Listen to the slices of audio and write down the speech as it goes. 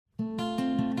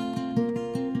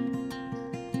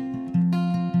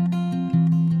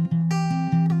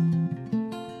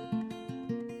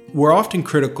We're often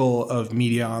critical of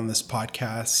media on this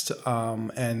podcast,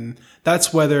 and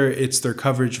that's whether it's their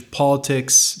coverage of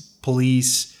politics,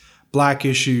 police, Black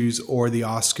issues, or the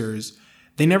Oscars.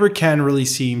 They never can really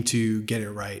seem to get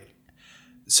it right.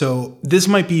 So this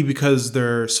might be because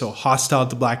they're so hostile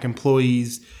to Black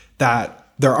employees that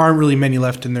there aren't really many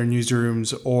left in their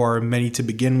newsrooms or many to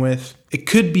begin with. It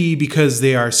could be because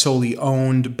they are solely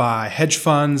owned by hedge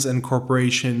funds and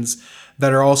corporations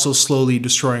that are also slowly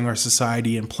destroying our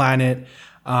society and planet,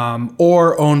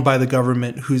 or owned by the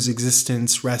government whose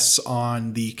existence rests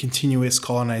on the continuous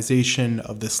colonization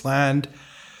of this land.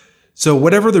 So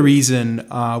whatever the reason,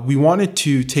 we wanted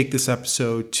to take this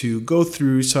episode to go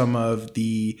through some of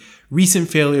the recent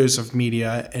failures of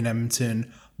media in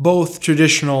Edmonton, both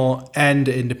traditional and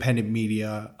independent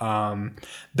media,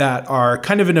 that are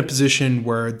kind of in a position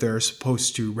where they're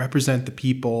supposed to represent the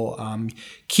people,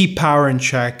 keep power in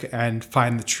check, and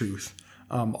find the truth.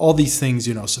 All these things,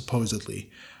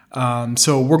 supposedly.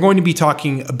 So we're going to be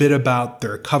talking a bit about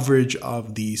their coverage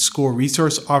of the School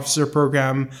Resource Officer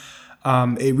Program,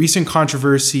 a recent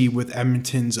controversy with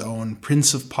Edmonton's own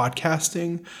Prince of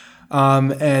Podcasting,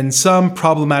 and some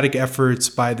problematic efforts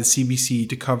by the CBC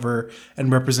to cover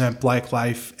and represent Black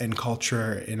life and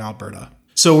culture in Alberta.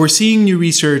 So we're seeing new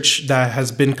research that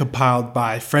has been compiled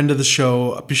by friend of the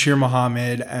show, Bashir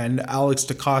Mohammed, and Alex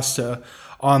DaCosta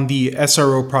on the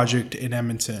SRO project in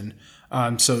Edmonton.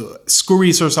 So school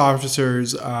resource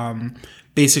officers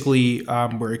basically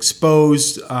were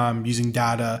exposed using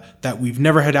data that we've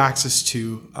never had access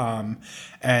to.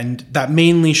 And that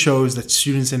mainly shows that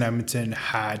students in Edmonton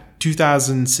had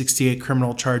 2,068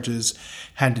 criminal charges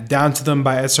handed down to them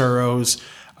by SROs.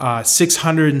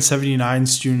 679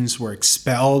 students were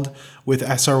expelled with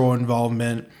SRO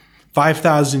involvement.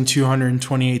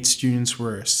 5,228 students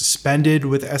were suspended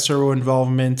with SRO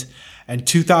involvement. And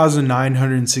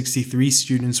 2,963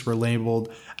 students were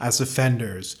labeled as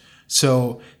offenders.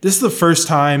 So this is the first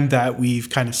time that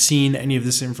we've kind of seen any of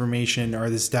this information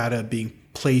or this data being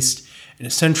placed in a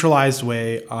centralized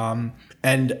way.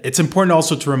 And it's important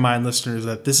also to remind listeners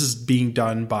that this is being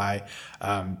done by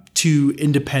two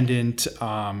independent,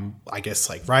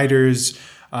 writers,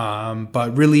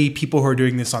 but really people who are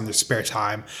doing this on their spare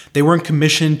time. They weren't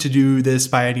commissioned to do this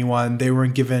by anyone. They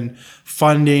weren't given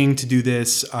funding to do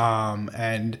this.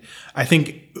 And I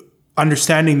think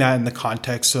understanding that in the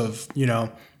context of,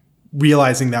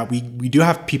 realizing that we do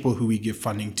have people who we give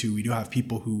funding to, we do have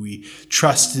people who we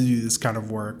trust to do this kind of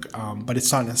work, but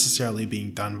it's not necessarily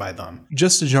being done by them.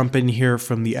 Just to jump in here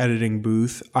from the editing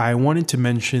booth, I wanted to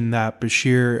mention that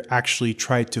Bashir actually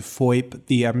tried to FOIP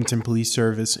the Edmonton Police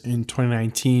Service in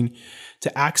 2019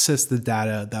 to access the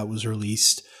data that was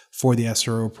released for the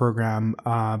SRO program,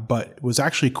 but was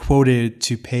actually quoted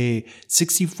to pay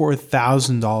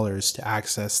 $64,000 to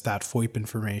access that FOIP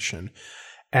information.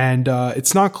 And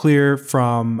it's not clear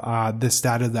from this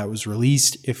data that was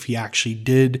released if he actually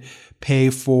did pay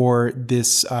for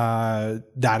this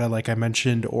data, like I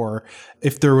mentioned, or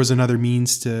if there was another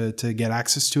means to get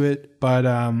access to it. But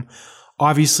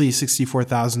obviously,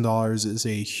 $64,000 is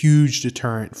a huge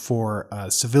deterrent for a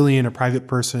civilian, a private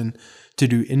person, to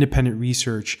do independent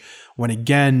research, when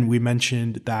again, we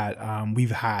mentioned that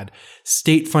we've had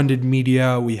state-funded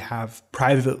media, we have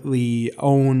privately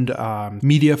owned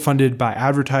media funded by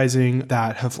advertising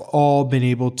that have all been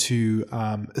able to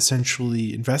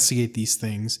essentially investigate these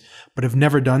things, but have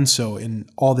never done so in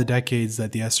all the decades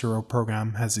that the SRO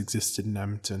program has existed in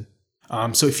Edmonton.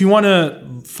 So if you want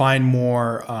to find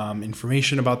more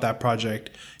information about that project,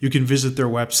 you can visit their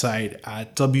website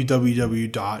at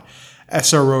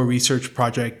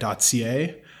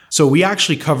www.sroresearchproject.ca. So we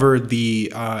actually covered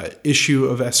the issue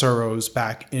of SROs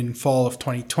back in fall of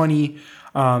 2020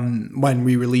 when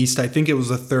we released, I think it was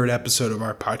the third episode of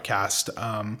our podcast,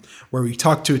 where we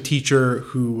talked to a teacher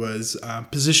who was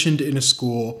positioned in a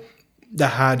school that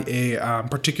had a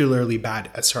particularly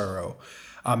bad SRO.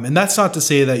 And that's not to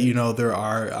say that,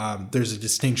 there's a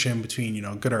distinction between,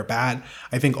 good or bad.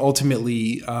 I think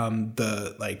ultimately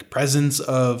the presence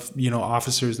of,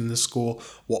 officers in this school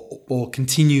will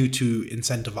continue to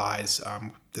incentivize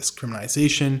this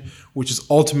criminalization, which is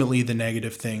ultimately the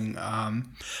negative thing.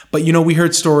 But we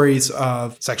heard stories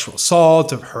of sexual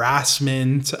assault, of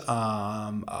harassment,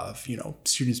 of,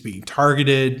 students being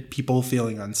targeted, people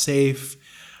feeling unsafe.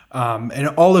 And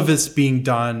all of this being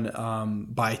done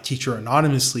by a teacher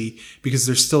anonymously because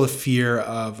there's still a fear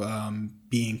of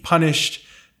being punished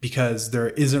because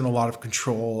there isn't a lot of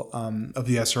control of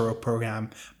the SRO program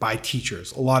by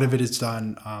teachers. A lot of it is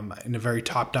done in a very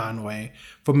top-down way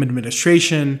from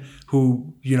administration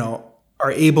who,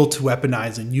 are able to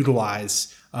weaponize and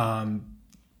utilize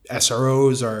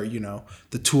SROs are,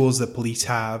 the tools that police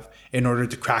have in order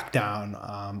to crack down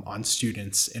on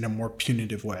students in a more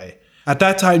punitive way. At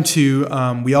that time, too,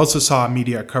 we also saw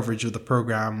media coverage of the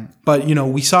program, but,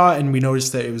 we saw and we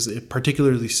noticed that it was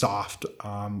particularly soft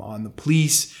on the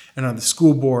police and on the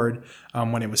school board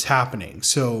when it was happening.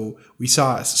 So we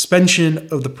saw a suspension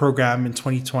of the program in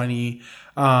 2020,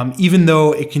 even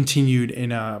though it continued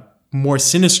in a more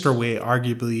sinister way,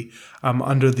 arguably,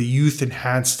 under the Youth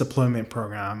Enhanced Deployment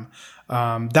Program.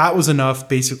 That was enough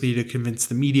basically to convince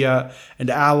the media and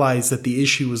allies that the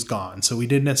issue was gone. So we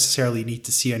didn't necessarily need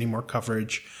to see any more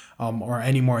coverage or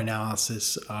any more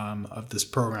analysis of this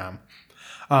program.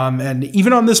 And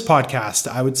even on this podcast,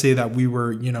 I would say that we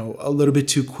were, a little bit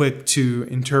too quick to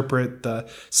interpret the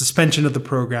suspension of the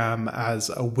program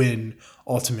as a win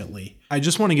ultimately. I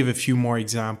just want to give a few more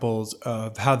examples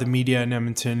of how the media in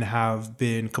Edmonton have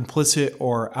been complicit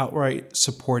or outright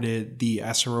supported the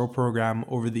SRO program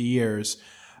over the years.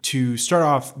 To start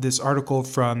off, this article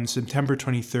from September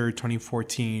 23rd,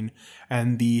 2014,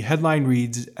 and the headline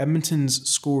reads, Edmonton's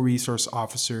School Resource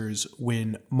Officers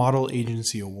Win Model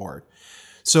Agency Award.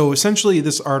 So essentially,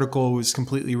 this article was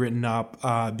completely written up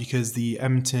because the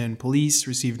Edmonton Police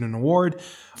received an award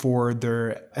for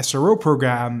their SRO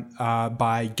program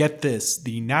by, get this,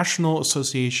 the National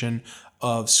Association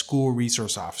of School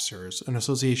Resource Officers, an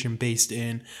association based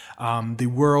in the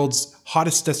world's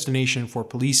hottest destination for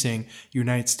policing,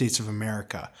 United States of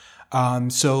America.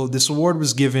 So this award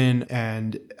was given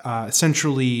and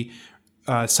essentially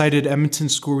cited Edmonton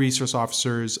School Resource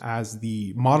Officers as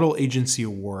the Model Agency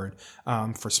Award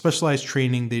for specialized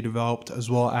training they developed, as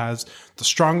well as the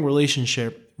strong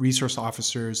relationship resource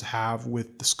officers have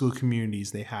with the school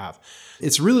communities they have.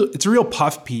 It's a real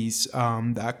puff piece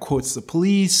that quotes the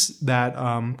police, that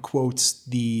quotes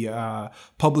the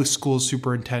public school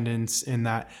superintendents, and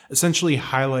that essentially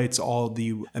highlights all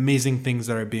the amazing things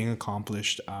that are being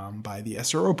accomplished by the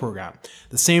SRO program.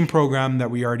 The same program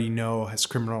that we already know has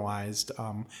criminalized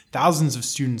thousands of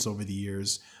students over the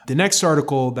years. The next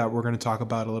article that we're going to talk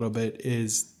about a little bit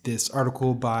is this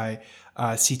article by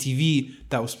CTV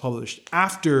that was published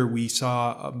after we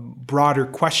saw a broader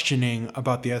questioning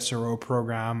about the SRO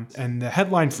program. And the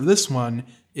headline for this one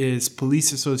is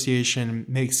Police Association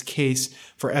Makes Case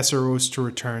for SROs to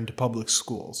Return to Public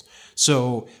Schools.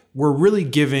 So we're really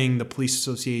giving the Police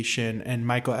Association and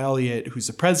Michael Elliott, who's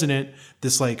the president,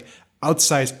 this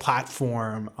outsized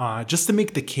platform just to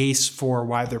make the case for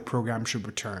why their program should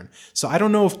return. So I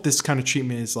don't know if this kind of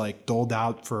treatment is doled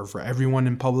out for everyone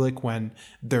in public when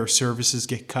their services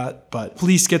get cut, but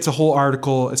police gets a whole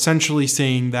article essentially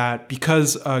saying that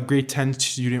because a grade 10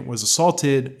 student was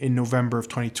assaulted in November of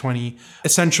 2020,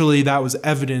 essentially that was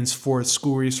evidence for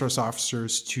school resource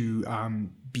officers to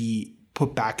be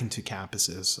put back into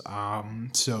campuses.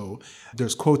 So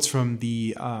there's quotes from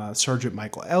the Sergeant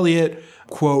Michael Elliott,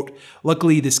 quote,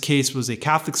 luckily this case was a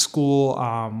Catholic school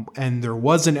and there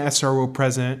was an SRO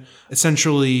present,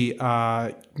 essentially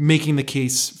making the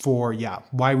case for,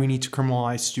 why we need to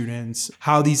criminalize students,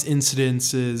 how these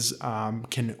incidences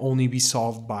can only be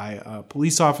solved by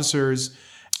police officers.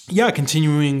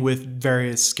 Continuing with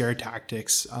various scare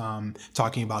tactics,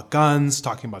 talking about guns,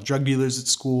 talking about drug dealers at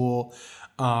school,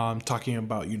 talking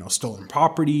about, stolen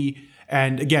property,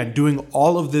 and again, doing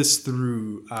all of this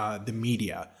through the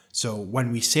media. So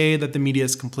when we say that the media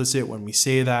is complicit, when we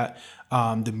say that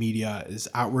the media is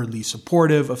outwardly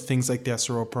supportive of things like the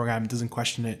SRO program, doesn't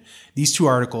question it, these two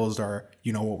articles are,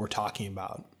 what we're talking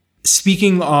about.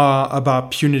 Speaking about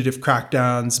punitive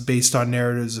crackdowns based on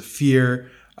narratives of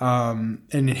fear and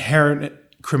inherent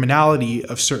criminality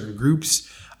of certain groups,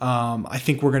 I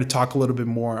think we're going to talk a little bit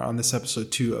more on this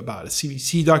episode too about a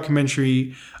CBC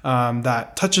documentary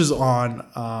that touches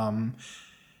on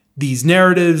these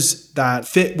narratives that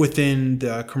fit within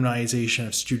the criminalization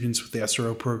of students with the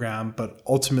SRO program, but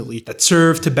ultimately that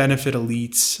serve to benefit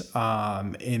elites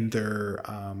in their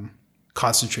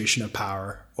concentration of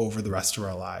power over the rest of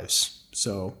our lives.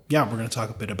 So we're going to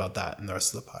talk a bit about that in the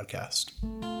rest of the podcast.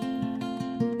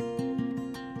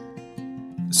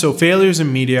 So failures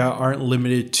in media aren't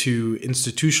limited to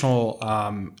institutional,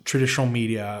 traditional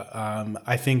media.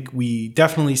 I think we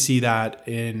definitely see that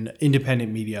in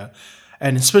independent media.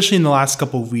 And especially in the last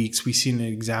couple of weeks, we've seen an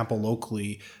example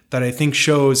locally that I think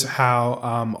shows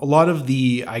how a lot of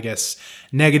the,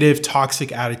 negative,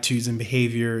 toxic attitudes and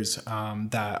behaviors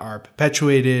that are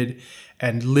perpetuated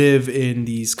and live in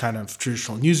these kind of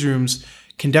traditional newsrooms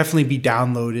can definitely be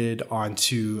downloaded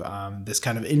onto this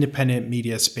kind of independent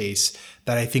media space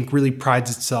that I think really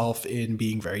prides itself in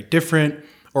being very different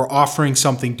or offering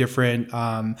something different,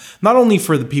 not only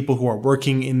for the people who are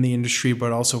working in the industry,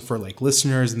 but also for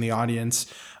listeners in the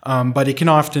audience. But it can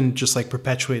often just like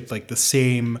perpetuate like the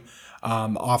same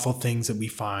awful things that we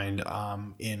find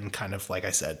in kind of, like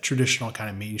I said, traditional kind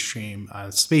of mainstream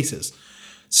spaces.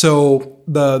 So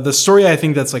the story, I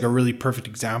think that's like a really perfect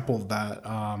example of that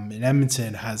in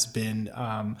Edmonton has been,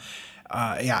 and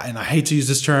I hate to use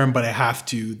this term, but I have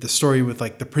to, the story with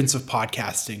like the Prince of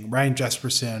Podcasting, Ryan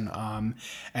Jesperson,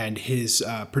 and his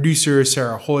producer,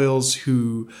 Sarah Hoyles,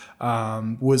 who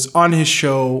was on his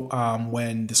show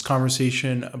when this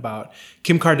conversation about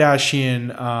Kim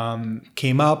Kardashian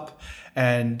came up.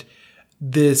 And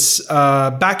this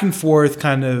back and forth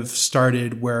kind of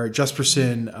started where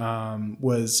Jesperson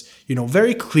was,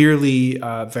 very clearly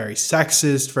very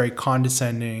sexist, very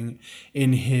condescending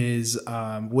in his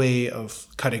way of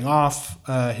cutting off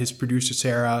his producer,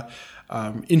 Sarah,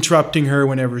 interrupting her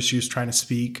whenever she was trying to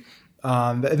speak.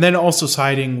 And then also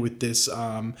siding with this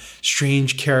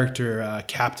strange character,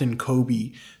 Captain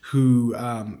Kobe, who,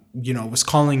 was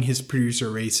calling his producer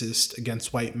racist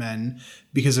against white men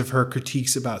because of her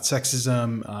critiques about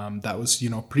sexism. That was,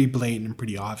 pretty blatant and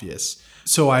pretty obvious.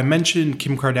 So I mentioned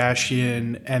Kim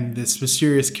Kardashian and this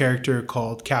mysterious character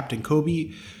called Captain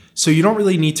Kobe. So you don't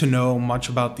really need to know much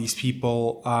about these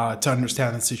people to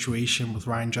understand the situation with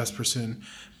Ryan Jesperson.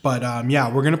 But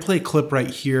we're going to play a clip right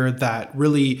here that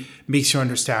really makes you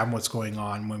understand what's going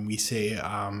on when we say,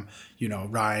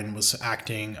 Ryan was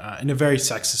acting in a very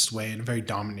sexist way, in a very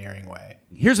domineering way.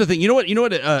 Here's the thing. You know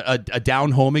what a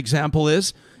down-home example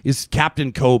is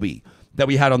Captain Kobe that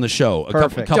we had on the show a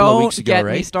couple of weeks ago, right? Don't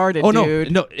get me started,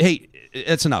 dude. No, hey,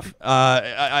 it's enough.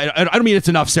 I don't mean it's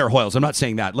enough, Sarah Hoyles. I'm not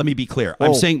saying that. Let me be clear.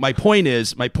 I'm saying my point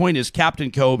is Captain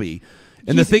Kobe.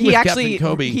 And the thing with Captain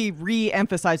Kobe, he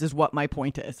re-emphasizes what my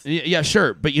point is. Yeah,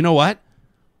 sure. But you know what?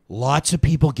 Lots of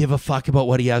people give a fuck about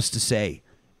what he has to say.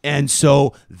 And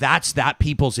so that's that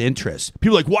people's interest.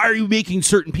 People are like, why are you making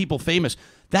certain people famous?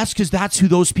 That's because that's who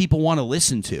those people want to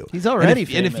listen to. He's already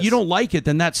famous. And if you don't like it,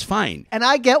 then that's fine. And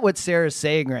I get what Sarah's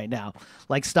saying right now.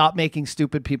 Like, stop making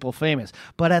stupid people famous.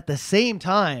 But at the same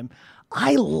time,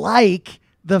 I like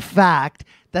the fact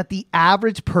that the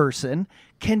average person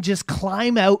can just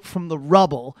climb out from the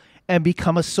rubble and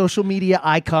become a social media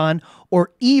icon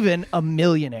or even a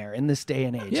millionaire in this day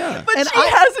and age. Yeah. But she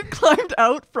hasn't climbed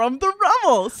out from the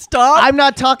rubble. Stop. I'm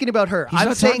not talking about her.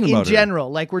 I'm saying in general.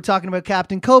 Her. Like, we're talking about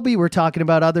Captain Kobe. We're talking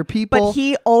about other people. But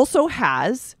he also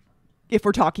has, if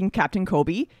we're talking Captain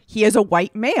Kobe, he is a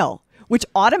white male, which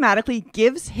automatically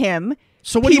gives him...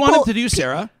 So what do you want him to do,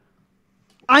 Sarah?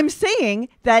 I'm saying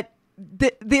that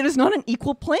there is not an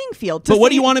equal playing field. But what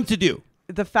do you want him to do?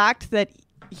 The fact that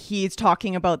he's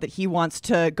talking about that he wants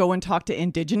to go and talk to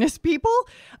Indigenous people,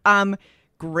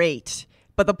 great.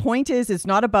 But the point is, it's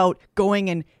not about going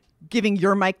and giving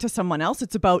your mic to someone else.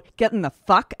 It's about getting the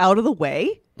fuck out of the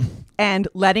way and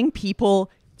letting people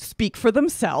speak for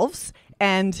themselves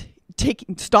and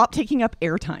stop taking up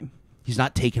airtime. He's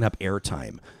not taking up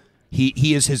airtime.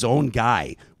 He is his own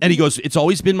guy. And he goes, it's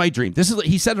always been my dream.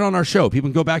 He said it on our show. People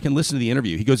can go back and listen to the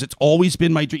interview. He goes, it's always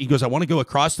been my dream. He goes, I want to go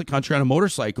across the country on a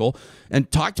motorcycle and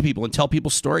talk to people and tell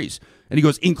people stories. And he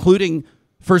goes, including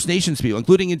First Nations people,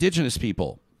 including Indigenous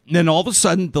people. And then all of a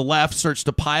sudden, the left starts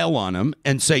to pile on him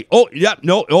and say,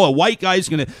 a white guy is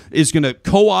gonna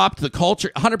co-opt the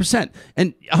culture. 100%.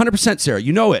 And 100%, Sarah,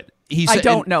 you know it. I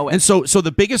don't know it. And so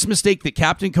the biggest mistake that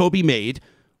Captain Kobe made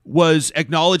was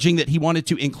acknowledging that he wanted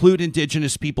to include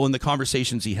Indigenous people in the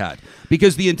conversations he had,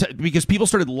 because people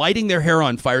started lighting their hair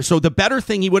on fire. So the better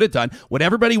thing he would have done, what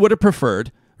everybody would have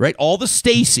preferred, right? All the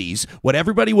Stacys, what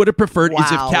everybody would have preferred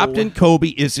is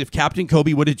if Captain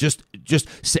Kobe would have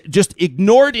just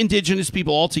ignored Indigenous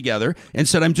people altogether and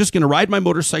said, I'm just going to ride my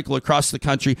motorcycle across the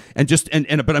country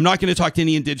but I'm not going to talk to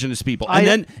any Indigenous people.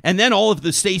 And then all of the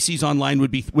Stacys online would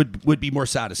be more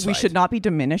satisfied. We should not be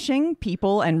diminishing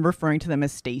people and referring to them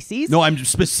as Stacys. No, I'm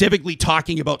specifically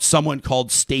talking about someone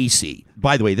called Stacy.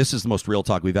 By the way, this is the most real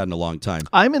talk we've had in a long time.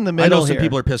 I'm in the middle. I know some here.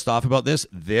 people are pissed off about this.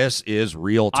 This is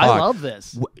real talk. I love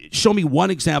this. Show me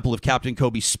one example of Captain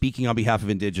Kobe speaking on behalf of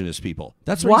Indigenous people.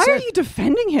 That's what Why he said. are you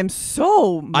defending him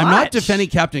so much? I'm not defending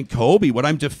Captain Kobe. What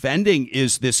I'm defending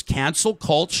is this cancel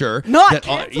culture. Not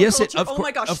cancel culture. Oh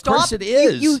my gosh, of stop. course it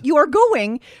is. You are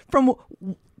going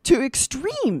to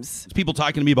extremes. People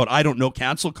talking to me about, I don't know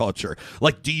cancel culture.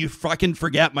 Like, do you fucking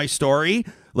forget my story?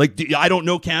 Like, I don't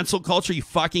know cancel culture. You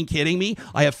fucking kidding me?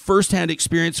 I have firsthand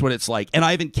experience what it's like. And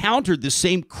I've encountered the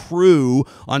same crew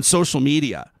on social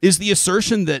media. Is the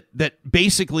assertion that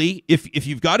basically, if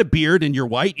you've got a beard and you're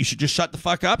white, you should just shut the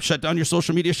fuck up, shut down your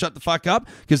social media, shut the fuck up?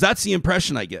 Because that's the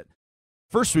impression I get.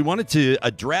 First, we wanted to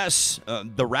address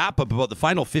the wrap-up about the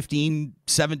final 15,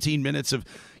 17 minutes of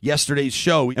yesterday's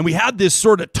show. And we had this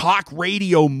sort of talk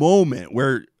radio moment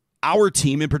where our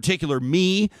team, in particular,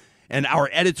 me and our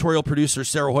editorial producer,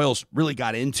 Sarah Hoyles, really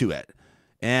got into it.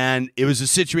 And it was a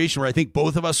situation where I think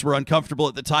both of us were uncomfortable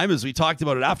at the time as we talked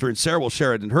about it after. And Sarah will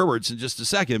share it in her words in just a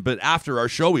second. But after our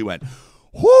show, we went,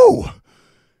 whoo!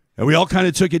 And we all kind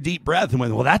of took a deep breath and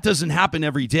went, well, that doesn't happen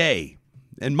every day.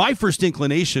 And my first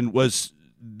inclination was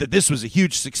that this was a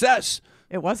huge success.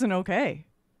 It wasn't okay.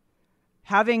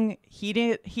 Having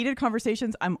heated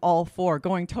conversations, I'm all for.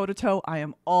 Going toe-to-toe, I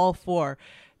am all for.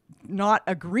 Not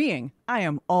agreeing, I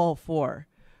am all for.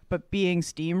 But being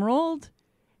steamrolled,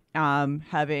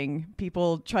 having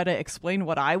people try to explain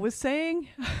what I was saying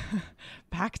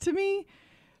back to me,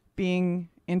 being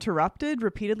interrupted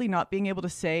repeatedly, not being able to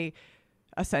say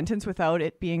a sentence without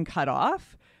it being cut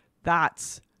off,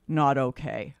 that's not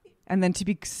okay. And then to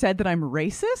be said that I'm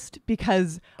racist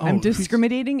because I'm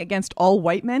discriminating against all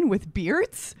white men with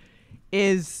beards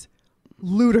is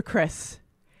ludicrous.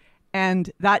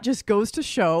 And that just goes to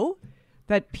show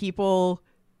that people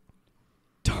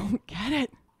don't get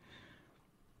it.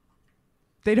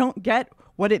 They don't get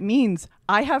what it means.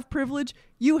 I have privilege.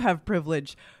 You have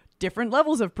privilege. Different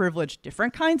levels of privilege.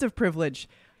 Different kinds of privilege.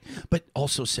 But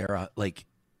also, Sarah, like,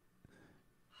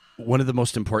 one of the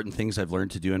most important things I've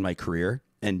learned to do in my career,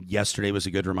 and yesterday was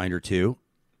a good reminder too,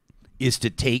 is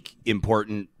to take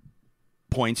important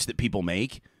points that people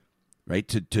make, right?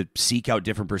 To seek out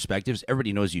different perspectives.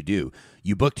 Everybody knows you do.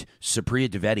 You booked Supriya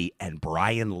Dwivedi and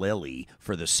Brian Lilly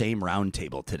for the same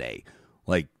roundtable today.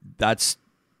 Like, that's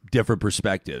different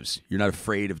perspectives. You're not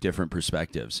afraid of different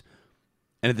perspectives.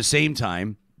 And at the same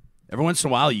time, every once in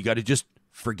a while, you got to just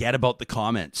forget about the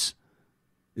comments.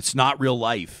 It's not real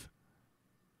life.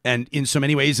 And in so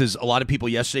many ways, as a lot of people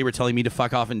yesterday were telling me to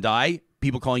fuck off and die,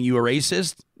 people calling you a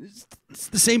racist, it's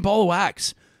the same ball of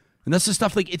wax. And that's the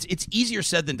stuff, like, it's easier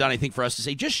said than done, I think, for us to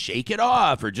say, just shake it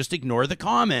off or just ignore the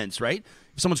comments, right?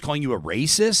 If someone's calling you a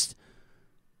racist.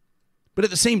 But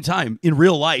at the same time, in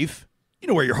real life, you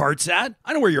know where your heart's at.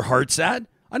 I know where your heart's at.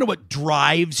 I know what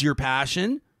drives your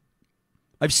passion.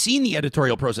 I've seen the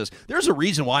editorial process. There's a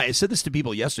reason why, I said this to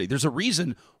people yesterday, there's a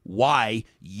reason why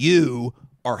you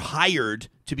are hired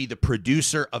to be the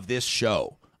producer of this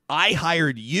show. I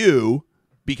hired you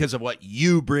because of what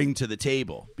you bring to the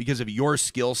table, because of your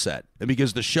skill set, and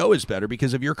because the show is better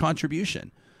because of your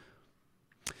contribution.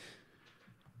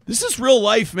 This is real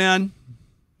life, man.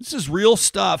 This is real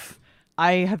stuff.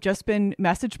 I have just been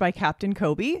messaged by Captain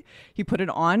Kobe. He put it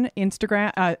on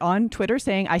Instagram, on Twitter,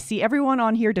 saying, I see everyone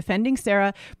on here defending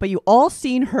Sarah, but you all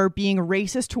seen her being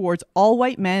racist towards all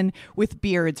white men with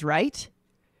beards, right?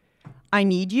 I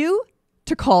need you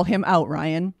to call him out,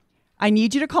 Ryan. I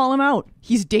need you to call him out.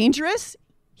 He's dangerous.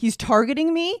 He's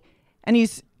targeting me. And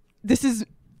this is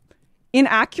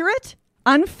inaccurate,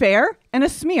 unfair, and a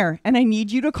smear. And I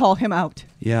need you to call him out.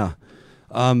 Yeah.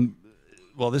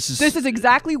 Well, this is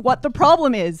exactly what the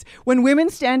problem is. When women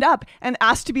stand up and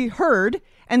ask to be heard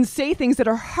and say things that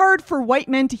are hard for white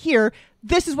men to hear,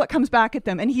 this is what comes back at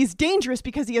them. And he's dangerous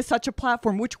because he has such a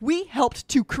platform, which we helped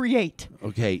to create.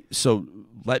 Okay, so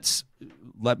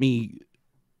let me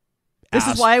This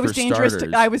is why I was dangerous.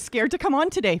 Starters. I was scared to come on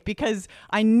today because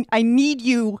I need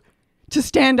you to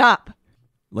stand up.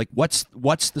 Like, what's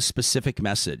the specific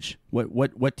message?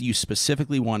 What do you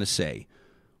specifically want to say?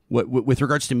 What with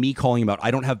regards to me calling him out?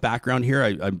 I don't have background here.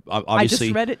 I'm obviously. I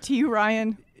just read it to you,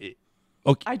 Ryan.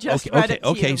 Okay, I just read it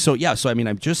to you. So yeah, so I mean,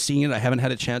 I'm just seeing it. I haven't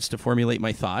had a chance to formulate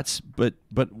my thoughts, but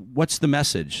what's the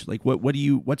message? Like,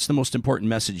 what's the most important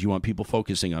message you want people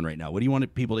focusing on right now? What do you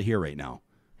want people to hear right now?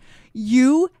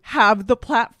 You have the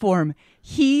platform.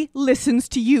 He listens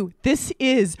to you. This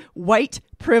is white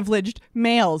privileged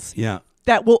males. Yeah.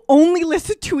 That will only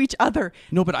listen to each other.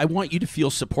 No, but I want you to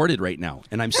feel supported right now,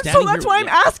 and I'm standing. So that's here, why I'm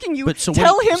asking you. But so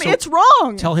tell him it's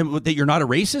wrong. Tell him that you're not a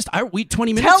racist.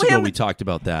 20 minutes ago we talked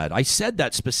about that. I said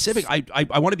that specific.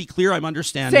 I want to be clear. I'm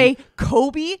understanding. Say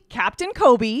Kobe, Captain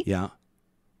Kobe. Yeah.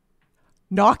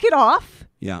 Knock it off.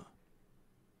 Yeah.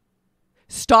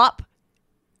 Stop.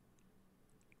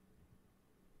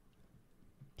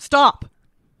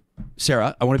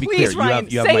 Sarah, I want to be Please, clear. Ryan,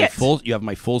 you have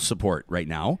my full support right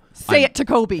now. Say it to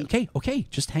Kobe. Okay.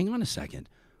 Just hang on a second.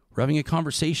 We're having a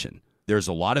conversation. There's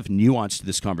a lot of nuance to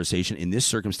this conversation. In this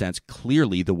circumstance,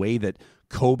 clearly the way that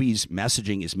Kobe's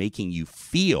messaging is making you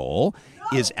feel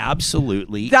is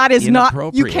absolutely that is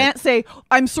inappropriate. Not. You can't say,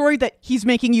 I'm sorry that he's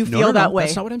making you feel that way.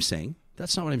 That's not what I'm saying.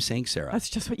 That's not what I'm saying, Sarah. That's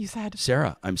just what you said.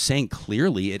 Sarah, I'm saying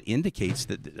clearly it indicates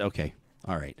that, okay,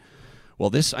 all right. Well,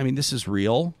 this is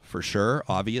real for sure,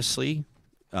 obviously.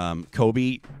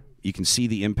 Kobe, you can see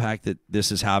the impact that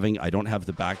this is having. I don't have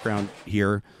the background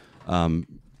here.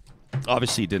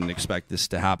 Obviously, didn't expect this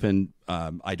to happen.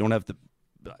 I don't have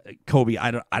Kobe,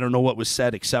 I don't know what was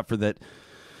said except for that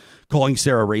calling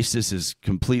Sarah racist is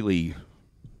completely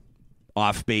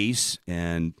off base,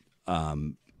 and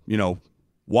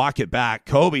walk it back,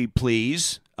 Kobe,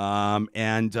 please.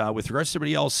 And with regards to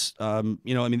everybody else,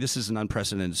 this is an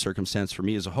unprecedented circumstance for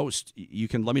me as a host. You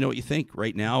can let me know what you think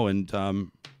right now, and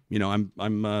I'm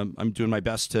doing my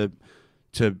best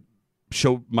to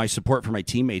show my support for my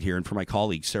teammate here and for my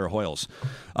colleague Sarah Hoyles.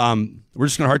 We're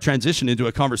just going to hard transition into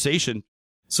a conversation.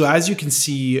 So as you can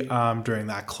see during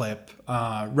that clip,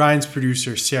 Ryan's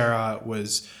producer Sarah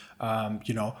was,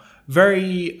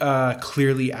 very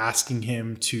clearly asking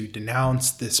him to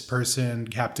denounce this person,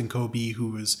 Captain Kobe,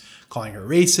 who was calling her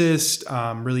racist,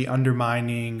 really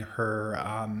undermining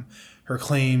her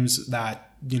claims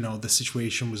that the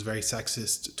situation was very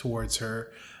sexist towards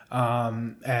her,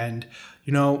 and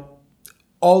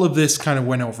all of this kind of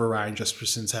went over Ryan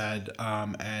Jesperson's head,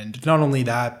 and not only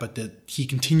that, but that he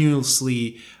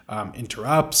continuously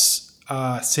interrupts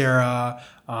Sarah,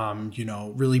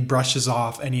 really brushes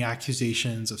off any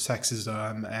accusations of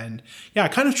sexism, and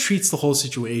kind of treats the whole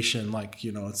situation like,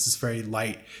 it's this very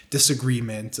light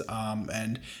disagreement,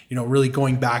 and, really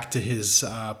going back to his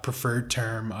preferred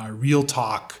term, real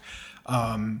talk.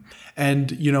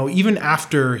 And even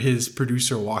after his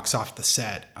producer walks off the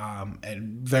set,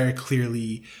 and very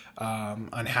clearly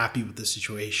unhappy with the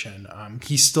situation,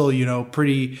 he's still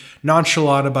pretty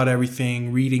nonchalant about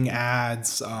everything, reading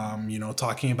ads,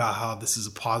 talking about how this is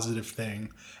a positive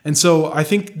thing. And so I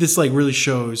think this really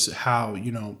shows how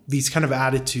these kind of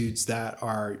attitudes that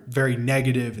are very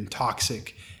negative and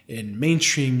toxic in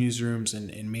mainstream newsrooms and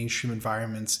in mainstream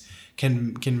environments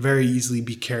can very easily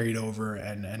be carried over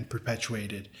and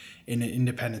perpetuated in an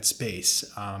independent space,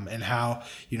 and how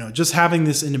just having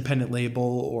this independent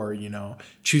label or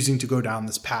choosing to go down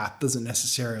this path doesn't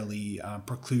necessarily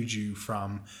preclude you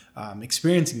from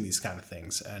experiencing these kind of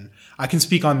things. And I can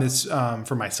speak on this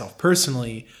for myself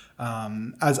personally,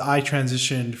 as I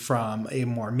transitioned from a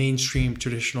more mainstream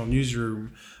traditional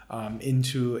newsroom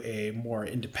into a more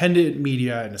independent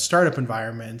media and a startup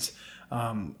environment.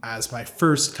 As my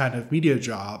first kind of media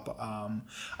job,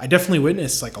 I definitely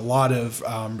witnessed a lot of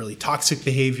really toxic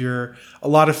behavior, a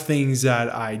lot of things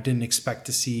that I didn't expect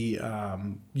to see,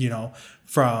 from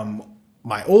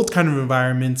my old kind of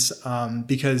environments,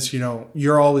 because,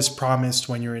 you're always promised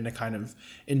when you're in a kind of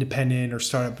independent or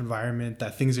startup environment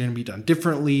that things are going to be done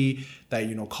differently, that,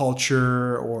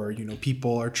 culture or,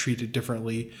 people are treated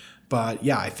differently. But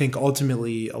I think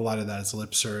ultimately a lot of that is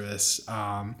lip service.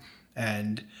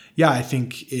 And I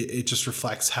think it just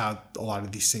reflects how a lot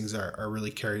of these things are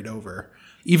really carried over.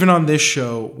 Even on this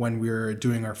show, when we were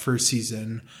doing our first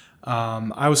season,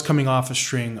 I was coming off a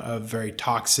string of very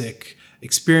toxic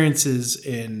experiences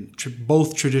in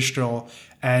both traditional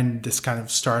and this kind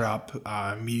of startup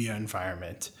media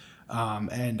environment.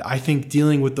 And I think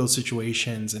dealing with those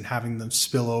situations and having them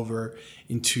spill over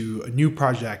into a new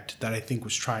project that I think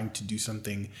was trying to do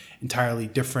something entirely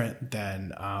different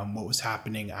than what was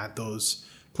happening at those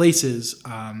places,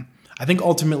 I think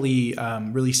ultimately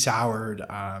really soured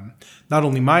not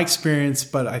only my experience,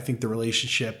 but I think the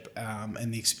relationship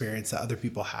and the experience that other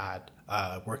people had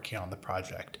working on the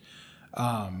project.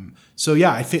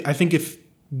 I think if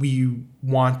we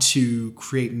want to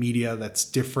create media that's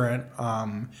different,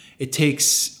 it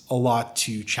takes a lot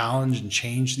to challenge and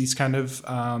change these kind of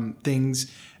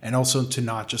things, and also to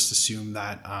not just assume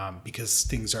that because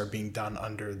things are being done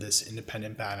under this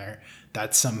independent banner,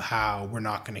 that somehow we're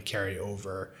not going to carry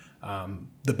over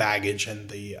the baggage and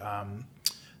the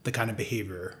kind of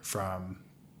behavior from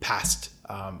past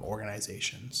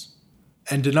organizations.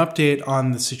 And an update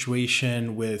on the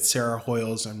situation with Sarah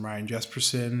Hoyles and Ryan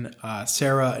Jesperson.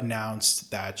 Sarah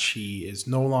announced that she is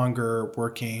no longer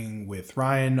working with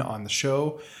Ryan on the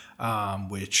show,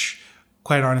 which,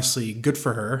 quite honestly, good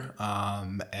for her.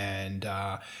 And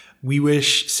we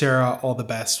wish Sarah all the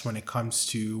best when it comes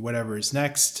to whatever is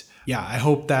next. I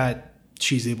hope that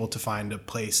she's able to find a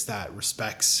place that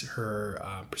respects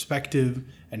her perspective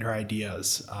and her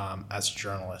ideas as a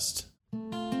journalist.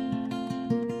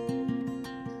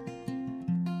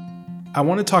 I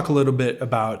want to talk a little bit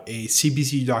about a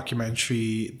CBC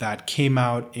documentary that came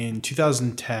out in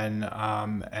 2010,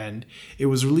 and it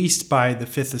was released by The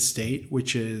Fifth Estate,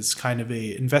 which is kind of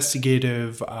a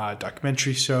investigative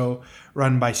documentary show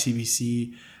run by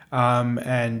CBC.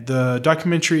 And the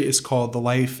documentary is called The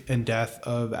Life and Death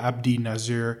of Abdi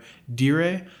Nazir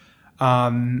Dire.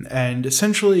 And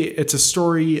essentially, it's a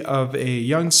story of a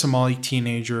young Somali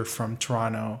teenager from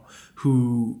Toronto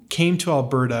who came to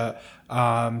Alberta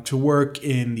to work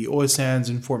in the oil sands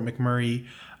in Fort McMurray,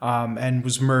 and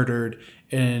was murdered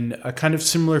in a kind of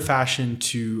similar fashion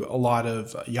to a lot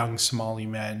of young Somali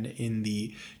men in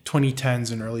the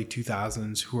 2010s and early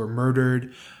 2000s who were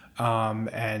murdered,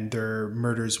 and their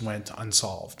murders went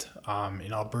unsolved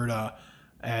in Alberta.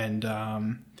 And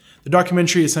the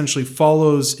documentary essentially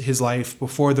follows his life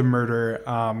before the murder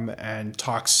and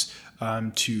talks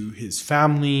to his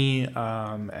family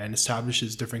and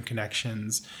establishes different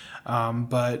connections.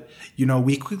 But,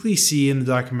 we quickly see in the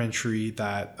documentary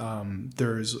that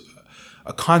there's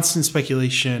a constant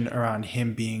speculation around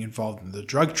him being involved in the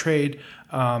drug trade,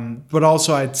 but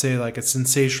also I'd say like a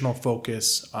sensational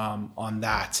focus on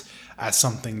that as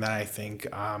something that I think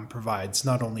provides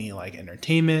not only like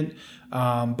entertainment,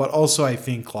 but also I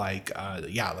think like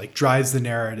drives the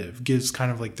narrative, gives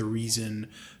kind of like the reason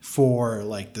for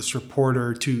like this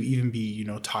reporter to even be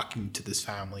talking to this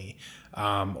family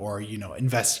or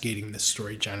investigating this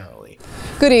story generally.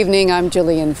 Good evening, I'm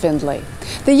Gillian Findlay.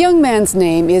 The young man's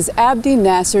name is Abdi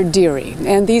Nasser Deary,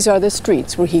 and these are the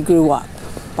streets where he grew up.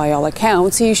 By all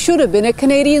accounts, he should have been a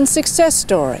Canadian success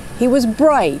story. He was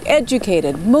bright,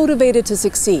 educated, motivated to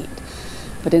succeed.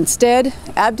 But instead,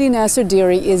 Abdi Nasser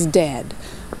Deary is dead,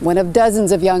 one of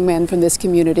dozens of young men from this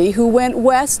community who went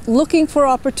west looking for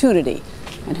opportunity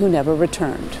and who never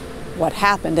returned. What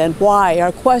happened and why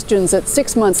are questions that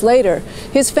 6 months later,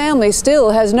 his family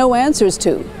still has no answers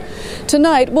to.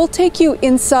 Tonight, we'll take you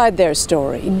inside their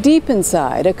story, deep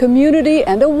inside a community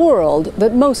and a world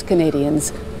that most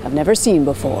Canadians have never seen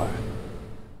before.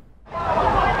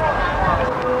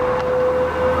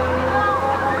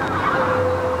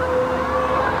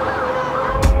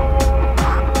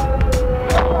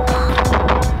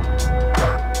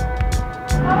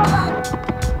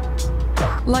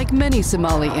 Like many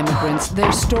Somali immigrants,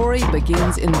 their story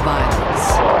begins in violence.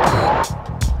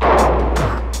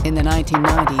 In the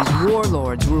 1990s,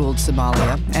 warlords ruled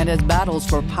Somalia, and as battles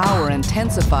for power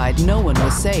intensified, no one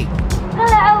was safe.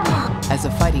 As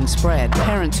the fighting spread,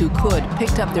 parents who could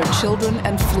picked up their children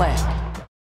and fled.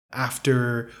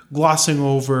 After glossing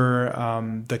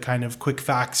over the kind of quick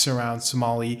facts around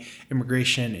Somali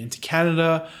immigration into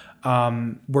Canada,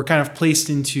 we're kind of placed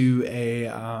into a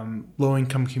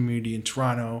low-income community in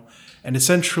Toronto, and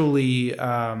essentially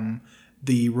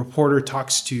the reporter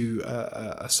talks to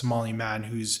a Somali man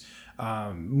who's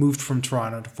moved from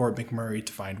Toronto to Fort McMurray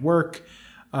to find work.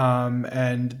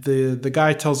 And the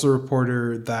guy tells the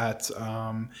reporter that,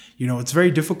 it's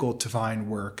very difficult to find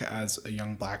work as a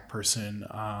young Black person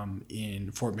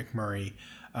in Fort McMurray.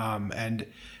 And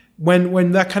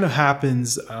when that kind of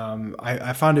happens,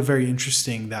 I found it very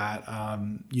interesting that,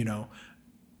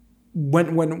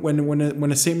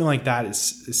 when a statement like that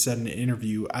is said in an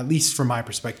interview, at least from my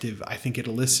perspective, I think it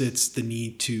elicits the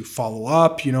need to follow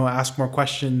up, ask more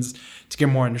questions to get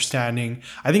more understanding.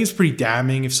 I think it's pretty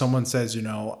damning if someone says,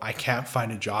 I can't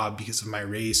find a job because of my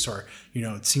race, or,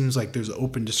 it seems like there's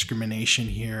open discrimination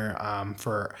here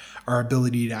for our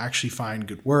ability to actually find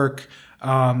good work.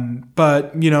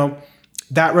 But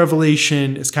that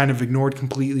revelation is kind of ignored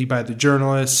completely by the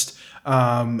journalist.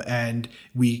 And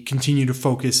we continue to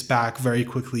focus back very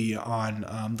quickly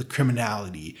on the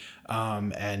criminality.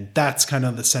 And that's kind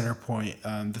of the center point.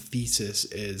 The thesis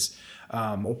is,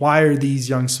 why are these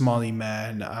young Somali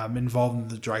men involved in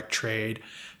the drug trade?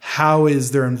 How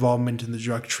is their involvement in the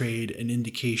drug trade an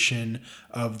indication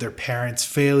of their parents'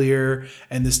 failure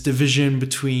and this division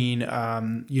between,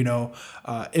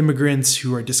 immigrants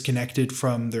who are disconnected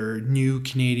from their new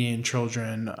Canadian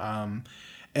children?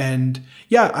 And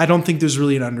I don't think there's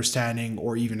really an understanding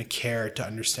or even a care to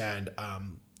understand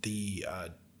the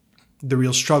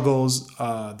real struggles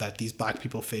that these Black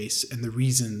people face and the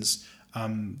reasons,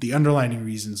 the underlying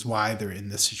reasons why they're in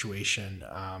this situation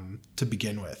to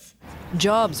begin with.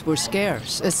 Jobs were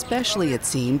scarce, especially it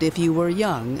seemed if you were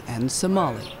young and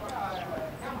Somali.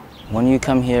 When you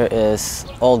come here, is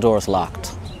all doors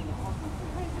locked.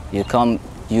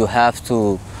 You have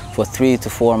to, for 3 to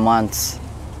 4 months,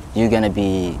 you're gonna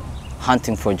be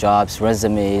hunting for jobs,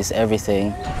 resumes,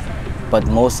 everything. But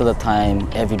most of the time,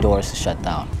 every door is shut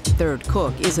down. Third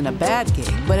cook isn't a bad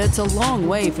gig, but it's a long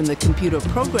way from the computer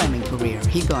programming career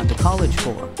he'd gone to college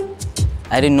for.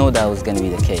 I didn't know that was gonna be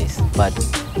the case, but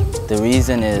the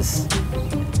reason is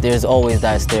there's always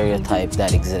that stereotype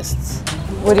that exists.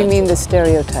 What do you mean, the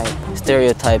stereotype?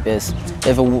 Stereotype is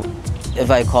if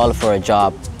I call for a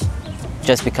job,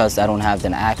 just because I don't have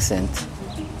an accent,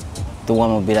 the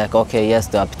woman will be like, okay, yes,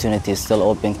 the opportunity is still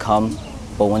open, come.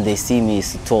 But when they see me,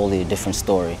 it's a totally different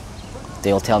story.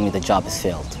 They'll tell me the job is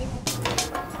filled.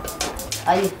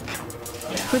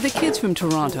 For the kids from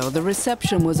Toronto, the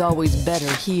reception was always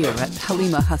better here at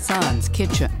Halima Hassan's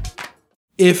kitchen.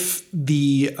 If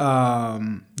the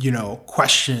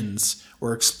questions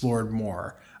were explored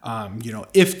more.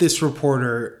 If this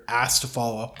reporter asked a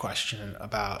follow-up question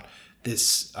about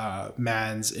this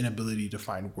man's inability to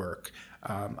find work,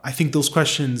 I think those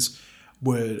questions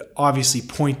would obviously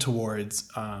point towards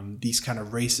these kind of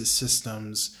racist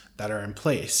systems that are in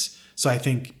place. So I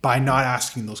think by not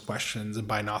asking those questions and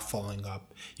by not following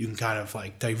up, you can kind of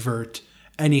like divert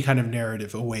any kind of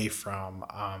narrative away from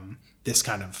this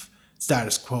kind of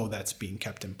status quo that's being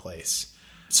kept in place.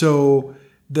 So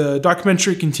the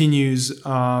documentary continues,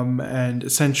 and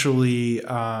essentially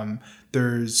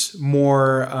there's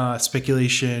more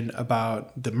speculation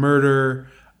about the murder,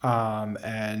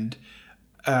 and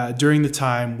during the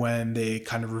time when they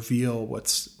kind of reveal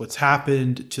what's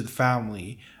happened to the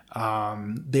family,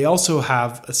 they also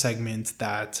have a segment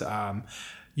that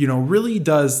really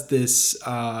does this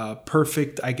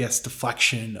perfect, I guess,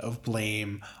 deflection of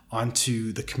blame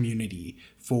onto the community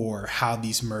for how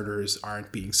these murders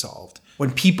aren't being solved.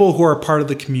 When people who are part of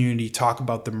the community talk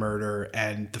about the murder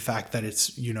and the fact that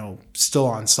it's,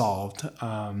 still unsolved,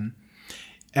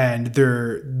 and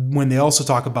when they also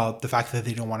talk about the fact that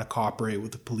they don't want to cooperate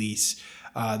with the police,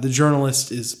 the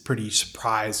journalist is pretty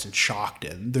surprised and shocked.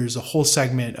 And there's a whole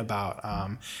segment about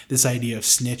this idea of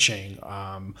snitching,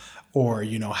 or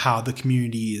how the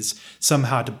community is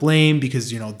somehow to blame because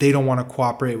they don't want to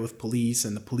cooperate with police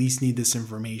and the police need this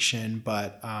information,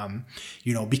 but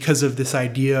because of this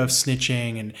idea of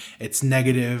snitching and its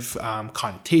negative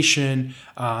connotation,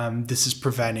 this is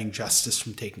preventing justice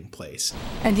from taking place.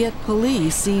 And yet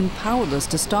police seem powerless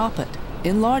to stop it.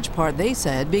 In large part, they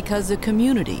said, because the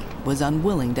community was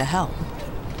unwilling to help.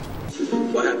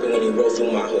 What happened when you roll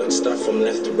through my hood? Start from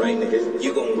left to right, nigga.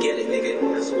 You gon' get it,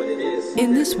 nigga. That's what it is.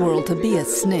 In this world, to be a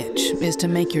snitch is to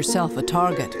make yourself a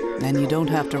target, and you don't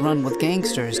have to run with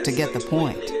gangsters to get the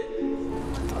point.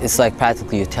 It's like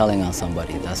practically you're telling on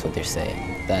somebody. That's what they're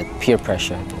saying. That peer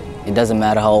pressure. It doesn't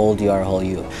matter how old you are, how old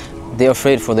you are. They're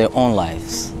afraid for their own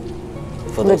lives.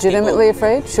 Legitimately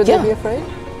afraid? Should they be afraid?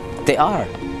 They are.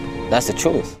 That's the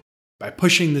truth. By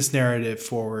pushing this narrative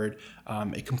forward,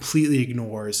 it completely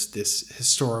ignores this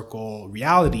historical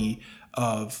reality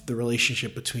of the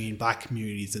relationship between Black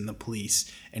communities and the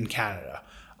police in Canada.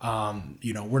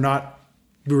 We're not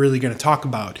really going to talk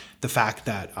about the fact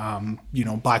that,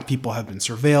 Black people have been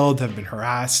surveilled, have been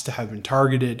harassed, have been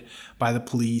targeted by the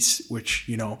police, which,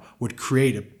 would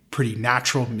create a pretty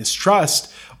natural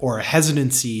mistrust or a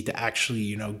hesitancy to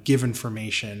actually, give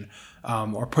information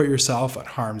or put yourself in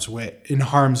harm's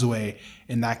way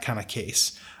in that kind of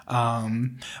case.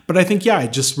 But I think,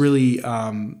 it just really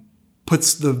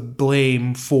puts the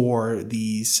blame for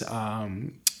these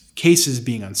cases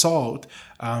being unsolved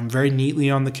very neatly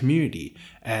on the community,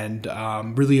 and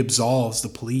really absolves the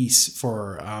police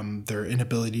for their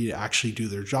inability to actually do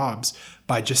their jobs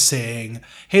by just saying,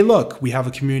 hey, look, we have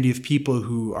a community of people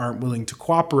who aren't willing to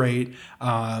cooperate,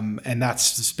 and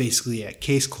that's just basically it.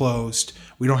 Case closed.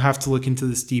 We don't have to look into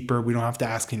this deeper. We don't have to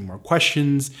ask any more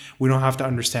questions. We don't have to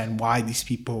understand why these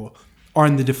people are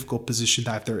in the difficult position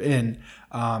that they're in.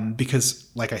 Because,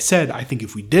 like I said, I think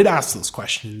if we did ask those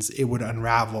questions, it would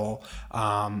unravel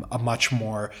a much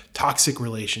more toxic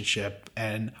relationship,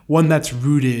 and one that's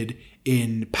rooted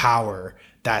in power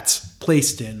that's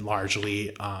placed in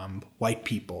largely white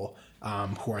people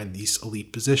who are in these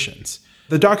elite positions.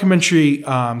 The documentary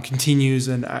continues,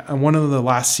 and one of the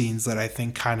last scenes that I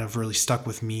think kind of really stuck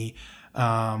with me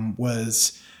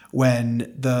was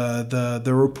when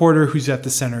the reporter who's at the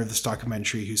center of this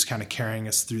documentary, who's kind of carrying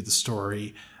us through the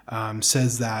story,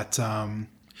 says that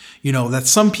that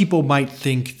some people might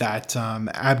think that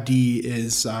Abdi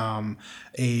is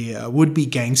a would-be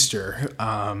gangster,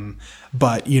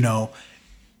 but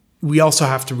we also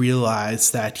have to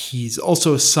realize that he's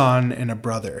also a son and a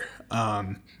brother.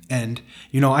 And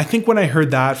I think when I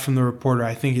heard that from the reporter,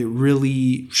 I think it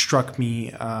really struck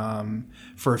me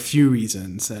for a few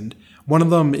reasons. And one of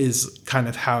them is kind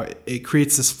of how it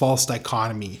creates this false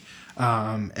dichotomy.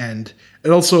 And it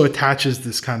also attaches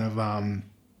this kind of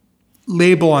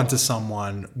label onto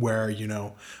someone where,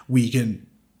 we can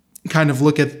kind of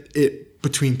look at it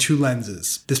between two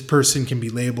lenses. This person can be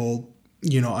labeled,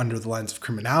 under the lens of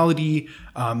criminality.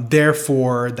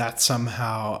 Therefore, that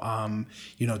somehow,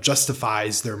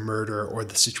 justifies their murder or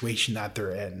the situation that they're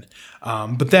in.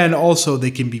 But then also they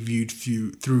can be viewed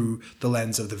through the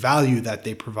lens of the value that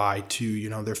they provide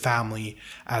to, their family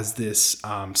as this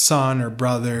son or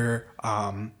brother,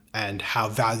 and how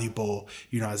valuable,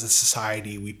 as a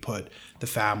society, we put the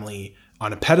family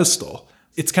on a pedestal.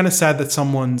 It's kind of sad that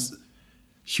someone's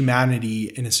humanity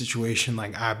in a situation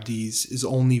like Abdi's is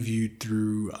only viewed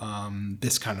through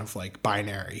this kind of like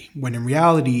binary, when in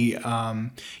reality,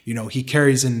 he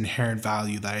carries an inherent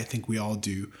value that I think we all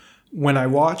do. When I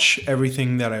watch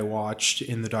everything that I watched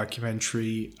in the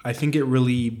documentary, I think it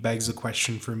really begs a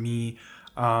question for me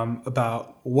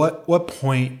about what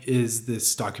point is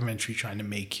this documentary trying to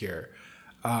make here?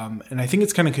 And I think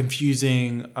it's kind of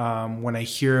confusing when I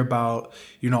hear about,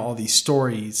 all these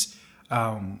stories.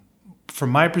 From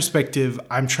my perspective,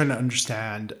 I'm trying to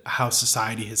understand how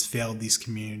society has failed these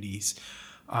communities.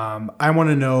 I want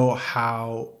to know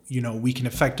how, we can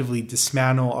effectively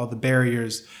dismantle all the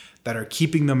barriers that are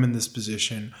keeping them in this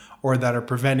position or that are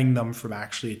preventing them from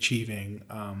actually achieving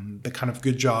the kind of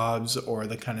good jobs or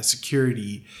the kind of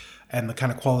security and the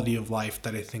kind of quality of life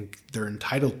that I think they're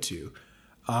entitled to.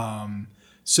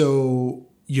 So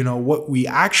what we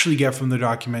actually get from the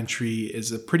documentary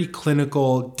is a pretty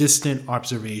clinical, distant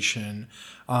observation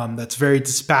that's very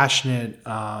dispassionate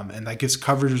and that gives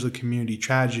coverage of the community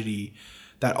tragedy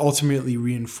that ultimately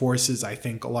reinforces, I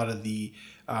think, a lot of the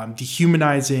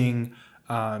dehumanizing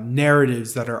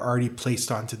narratives that are already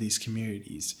placed onto these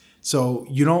communities. So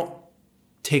you don't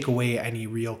take away any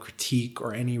real critique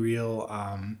or any real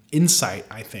insight,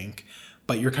 I think,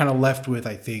 but you're kind of left with,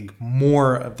 I think,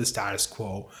 more of the status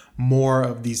quo, more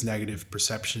of these negative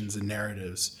perceptions and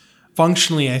narratives.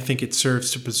 Functionally, I think it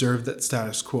serves to preserve that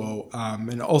status quo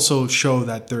and also show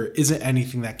that there isn't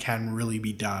anything that can really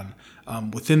be done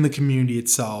within the community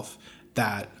itself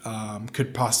that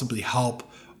could possibly help,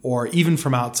 or even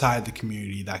from outside the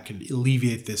community that could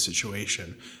alleviate this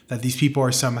situation, that these people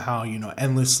are somehow,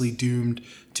 endlessly doomed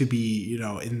to be,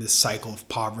 in this cycle of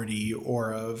poverty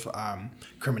or of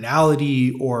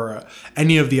criminality or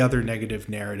any of the other negative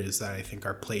narratives that I think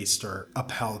are placed or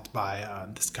upheld by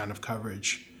this kind of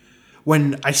coverage.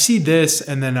 When I see this,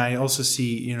 and then I also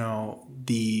see,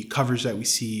 the coverage that we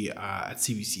see at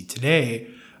CBC today,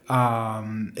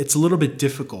 it's a little bit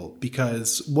difficult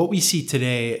because what we see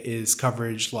today is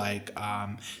coverage like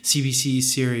CBC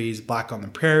series Black on the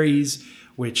Prairies,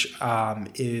 which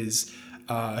is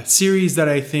a series that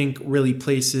I think really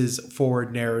places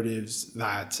forward narratives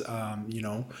that,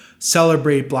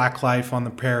 celebrate Black life on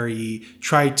the prairie,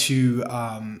 try to,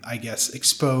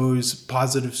 expose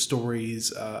positive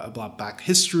stories about Black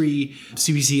history.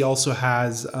 CBC also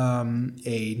has a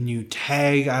new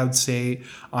tag, I would say,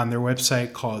 on their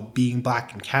website called Being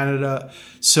Black in Canada.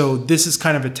 So this is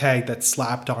kind of a tag that's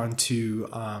slapped onto,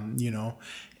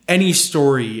 any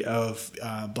story of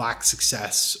Black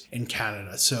success in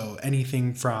Canada. So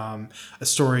anything from a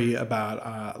story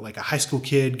about like a high school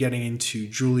kid getting into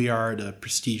Juilliard, a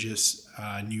prestigious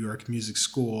New York music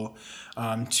school,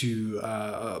 to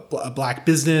a Black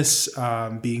business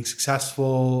being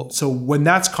successful. So when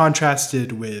that's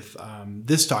contrasted with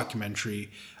this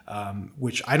documentary,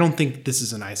 which I don't think this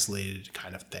is an isolated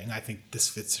kind of thing. I think this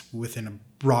fits within a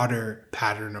broader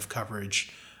pattern of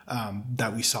coverage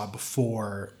that we saw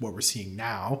before what we're seeing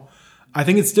now. I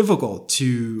think it's difficult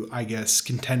to,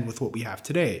 contend with what we have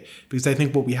today, because I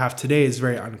think what we have today is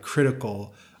very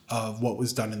uncritical of what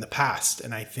was done in the past.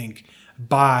 And I think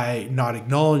by not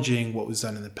acknowledging what was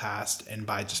done in the past and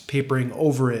by just papering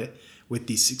over it with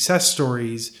these success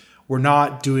stories, we're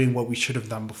not doing what we should have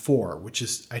done before, which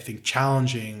is, I think,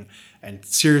 challenging and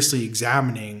seriously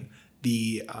examining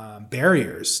the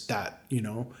barriers that,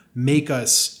 make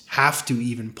us have to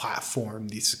even platform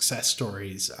these success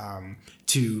stories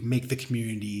to make the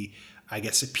community,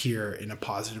 appear in a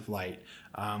positive light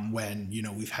when,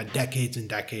 we've had decades and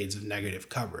decades of negative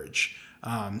coverage.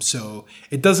 So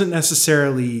it doesn't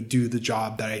necessarily do the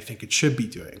job that I think it should be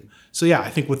doing. So yeah, I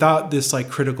think without this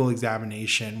critical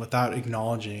examination, without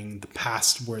acknowledging the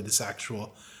past where this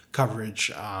actual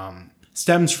coverage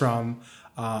stems from,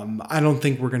 I don't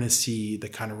think we're going to see the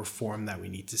kind of reform that we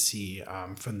need to see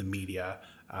from the media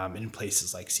in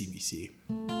places like CBC.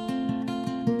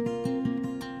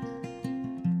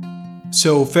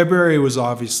 So February was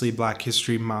obviously Black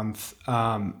History Month,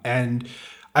 and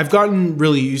I've gotten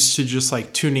really used to just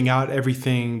tuning out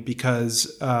everything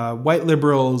because white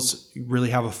liberals really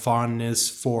have a fondness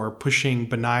for pushing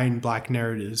benign Black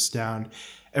narratives down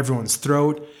everyone's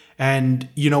throat. And,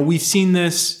 we've seen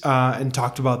this and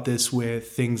talked about this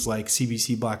with things like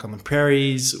CBC Black on the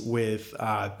Prairies, with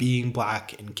Being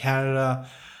Black in Canada.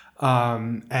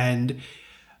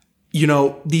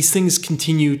 These things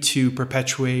continue to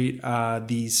perpetuate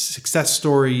these success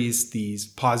stories, these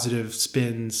positive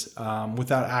spins,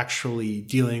 without actually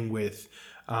dealing with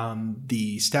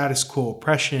the status quo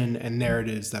oppression and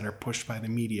narratives that are pushed by the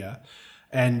media.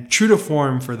 And true to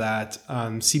form for that,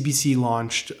 CBC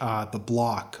launched The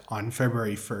Block on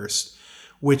February 1st,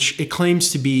 which it claims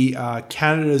to be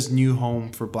Canada's new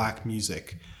home for Black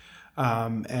music.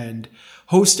 And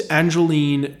host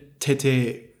Angeline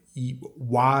Tete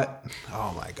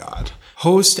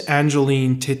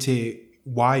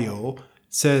Wayo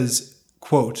says,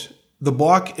 quote, "The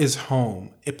block is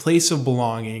home, a place of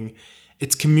belonging,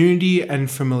 its community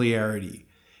and familiarity.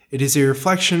 It is a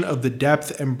reflection of the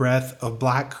depth and breadth of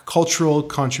Black cultural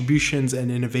contributions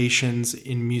and innovations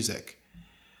in music.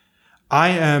 I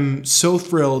am so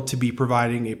thrilled to be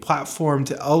providing a platform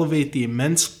to elevate the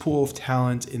immense pool of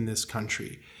talent in this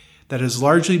country that has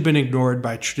largely been ignored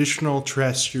by traditional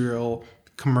terrestrial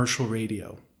commercial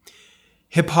radio.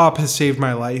 Hip-hop has saved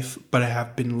my life, but I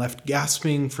have been left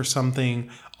gasping for something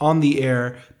on the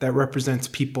air that represents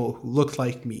people who look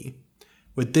like me.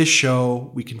 With this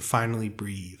show, we can finally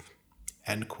breathe."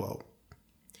 End quote.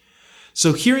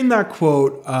 So hearing that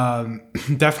quote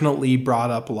definitely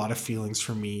brought up a lot of feelings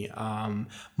for me.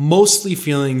 Mostly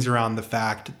feelings around the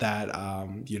fact that,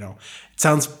 it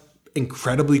sounds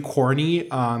incredibly corny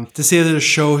to say that a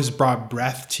show has brought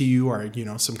breath to you, or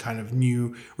some kind of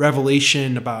new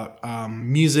revelation about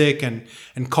music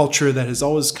and culture that has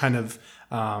always kind of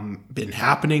been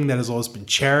happening, that has always been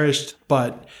cherished.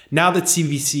 But now that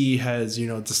CBC has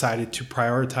decided to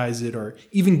prioritize it, or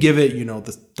even give it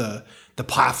the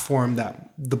platform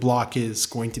that the block is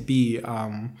going to be,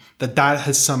 that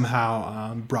has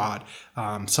somehow brought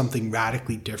something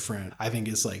radically different, I think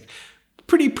is like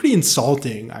pretty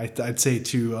insulting, I'd say,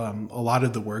 to a lot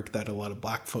of the work that a lot of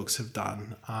Black folks have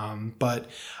done. But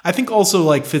I think also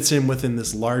like fits in within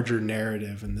this larger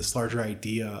narrative and this larger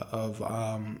idea of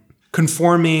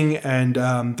conforming and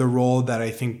the role that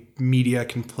I think media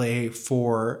can play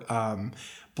for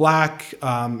Black,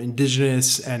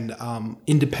 Indigenous, and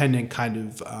independent kind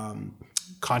of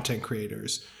content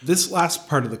creators. This last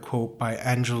part of the quote by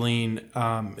Angeline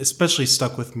especially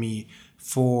stuck with me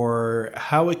for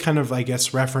how it kind of, I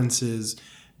guess, references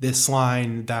this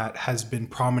line that has been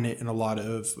prominent in a lot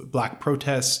of Black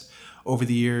protests over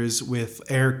the years with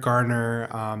Eric Garner,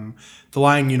 the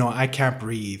line, "I can't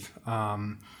breathe."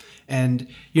 And,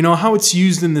 how it's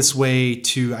used in this way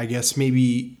to, I guess,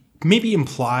 maybe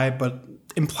imply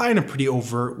in a pretty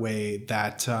overt way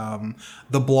that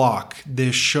The Block,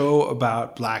 this show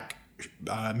about Black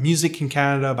music in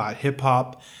Canada, about hip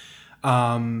hop,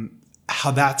 how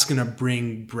that's going to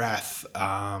bring breath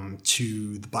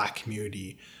to the Black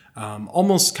community.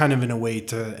 Almost kind of in a way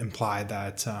to imply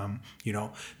that,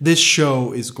 this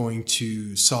show is going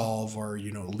to solve or,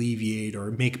 alleviate or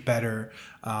make better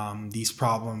these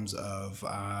problems of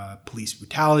police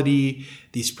brutality,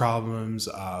 these problems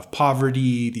of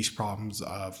poverty, these problems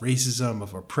of racism,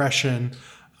 of oppression.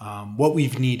 What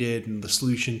we've needed, and the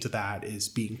solution to that is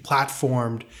being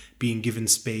platformed, being given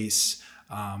space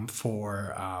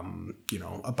for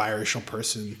a biracial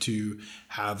person to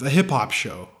have a hip hop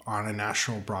show on a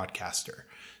national broadcaster.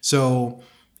 So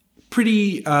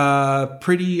pretty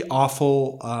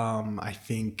awful, I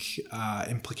think,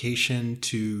 implication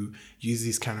to use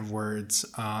these kind of words.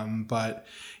 But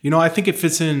I think it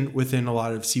fits in within a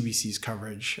lot of CBC's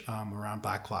coverage around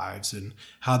Black lives and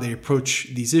how they approach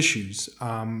these issues.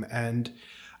 And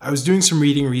I was doing some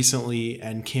reading recently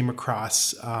and came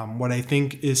across what I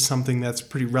think is something that's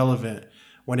pretty relevant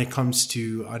when it comes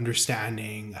to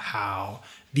understanding how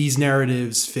these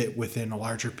narratives fit within a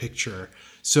larger picture.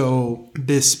 So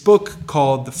this book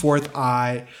called The Fourth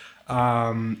Eye,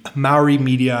 Maori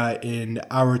Media in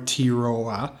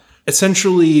Aotearoa,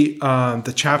 essentially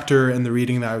the chapter and the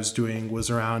reading that I was doing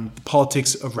was around the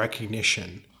politics of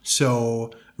recognition.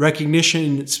 So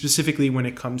recognition specifically when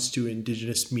it comes to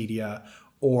Indigenous media,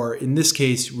 or in this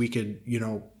case, we could,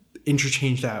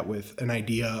 interchange that with an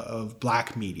idea of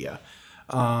Black media.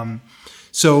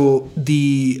 So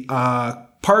the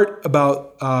part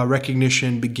about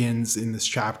recognition begins in this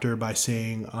chapter by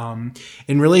saying,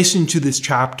 in relation to this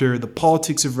chapter, the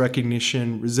politics of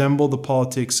recognition resemble the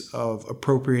politics of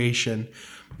appropriation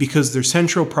because their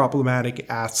central problematic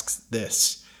asks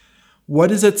this: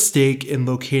 what is at stake in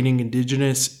locating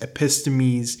Indigenous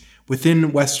epistemes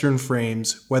within Western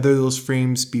frames, whether those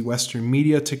frames be Western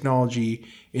media technology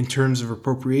in terms of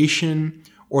appropriation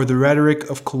or the rhetoric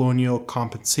of colonial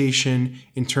compensation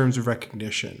in terms of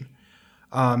recognition?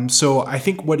 So I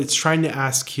think what it's trying to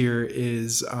ask here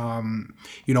is,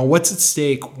 what's at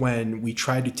stake when we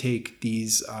try to take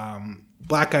these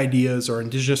Black ideas or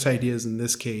Indigenous ideas in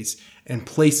this case and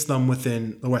place them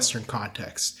within the Western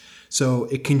context. So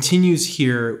it continues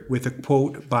here with a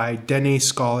quote by Dene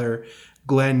scholar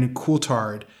Glenn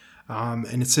Coulthard,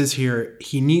 and it says here,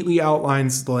 he neatly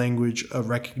outlines the language of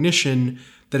recognition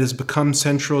that has become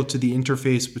central to the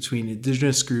interface between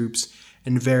Indigenous groups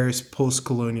in various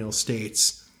post-colonial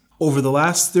states. Over the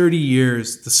last 30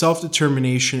 years, the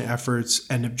self-determination efforts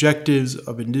and objectives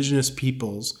of Indigenous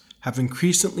peoples have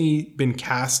increasingly been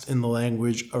cast in the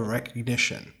language of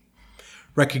recognition.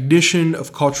 Recognition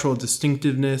of cultural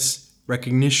distinctiveness,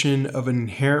 recognition of an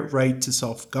inherent right to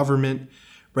self-government,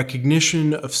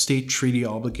 recognition of state treaty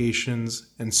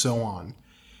obligations, and so on.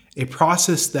 A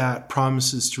process that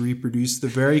promises to reproduce the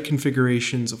very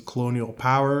configurations of colonial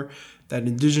power that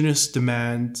Indigenous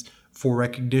demands for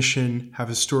recognition have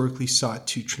historically sought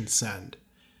to transcend.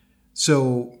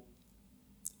 So,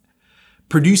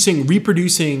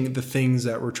 reproducing the things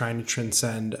that we're trying to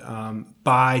transcend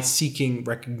by seeking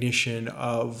recognition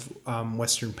of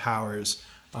Western powers.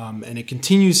 And it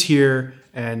continues here,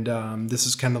 and this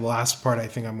is kind of the last part I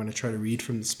think I'm going to try to read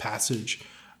from this passage.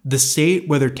 The state,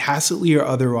 whether tacitly or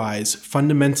otherwise,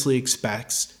 fundamentally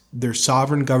expects their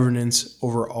sovereign governance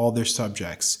over all their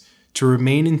subjects to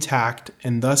remain intact,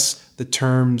 and thus the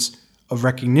terms of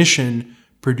recognition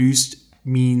produced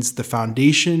means the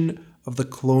foundation of the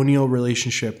colonial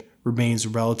relationship remains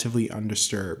relatively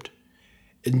undisturbed.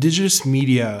 Indigenous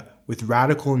media with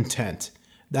radical intent,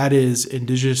 that is,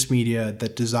 Indigenous media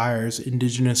that desires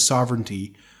Indigenous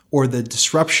sovereignty or the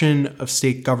disruption of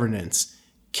state governance,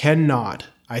 cannot,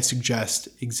 I suggest,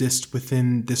 exist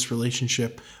within this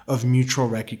relationship of mutual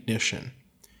recognition.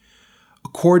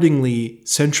 Accordingly,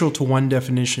 central to one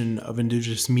definition of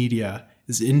Indigenous media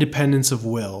is independence of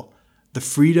will, the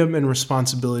freedom and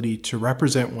responsibility to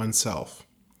represent oneself.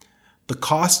 The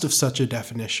cost of such a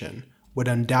definition would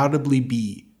undoubtedly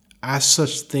be, as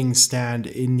such things stand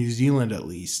in New Zealand at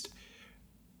least,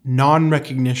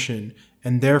 non-recognition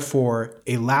and therefore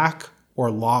a lack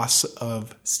or loss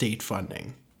of state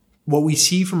funding. What we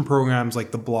see from programs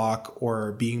like The Block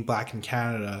or Being Black in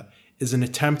Canada is an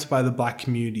attempt by the Black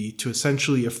community to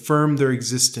essentially affirm their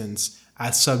existence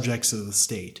as subjects of the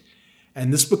state.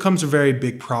 And this becomes a very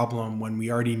big problem when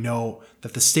we already know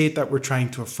that the state that we're trying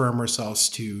to affirm ourselves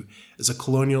to is a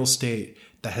colonial state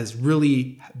that has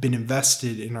really been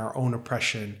invested in our own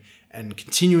oppression and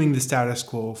continuing the status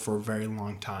quo for a very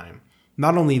long time.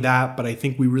 Not only that, but I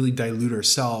think we really dilute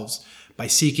ourselves by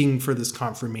seeking for this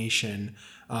confirmation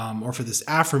or for this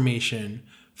affirmation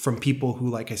from people who,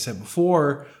 like I said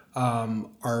before,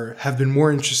 have been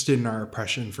more interested in our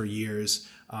oppression for years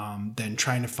than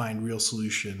trying to find real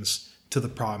solutions to the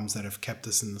problems that have kept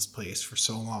us in this place for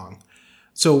so long.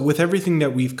 So with everything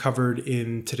that we've covered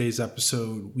in today's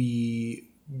episode,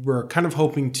 we're kind of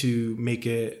hoping to make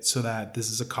it so that this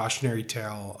is a cautionary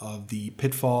tale of the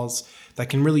pitfalls that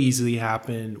can really easily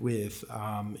happen with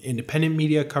independent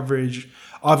media coverage,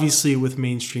 obviously with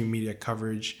mainstream media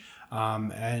coverage.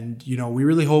 And, you know, we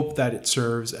really hope that it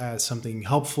serves as something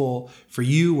helpful for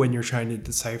you when you're trying to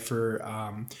decipher,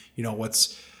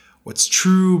 what's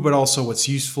true, but also what's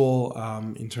useful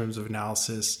in terms of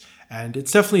analysis. And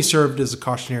it's definitely served as a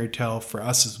cautionary tale for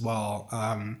us as well,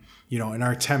 in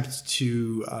our attempt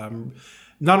to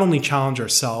not only challenge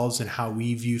ourselves and how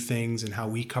we view things and how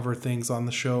we cover things on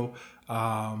the show,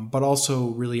 but also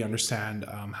really understand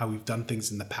how we've done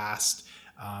things in the past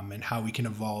and how we can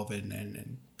evolve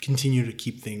and continue to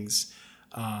keep things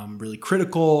really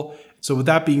critical. So with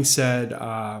that being said,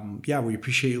 we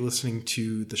appreciate you listening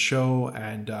to the show,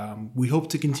 and we hope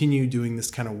to continue doing this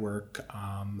kind of work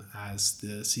as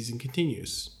the season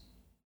continues.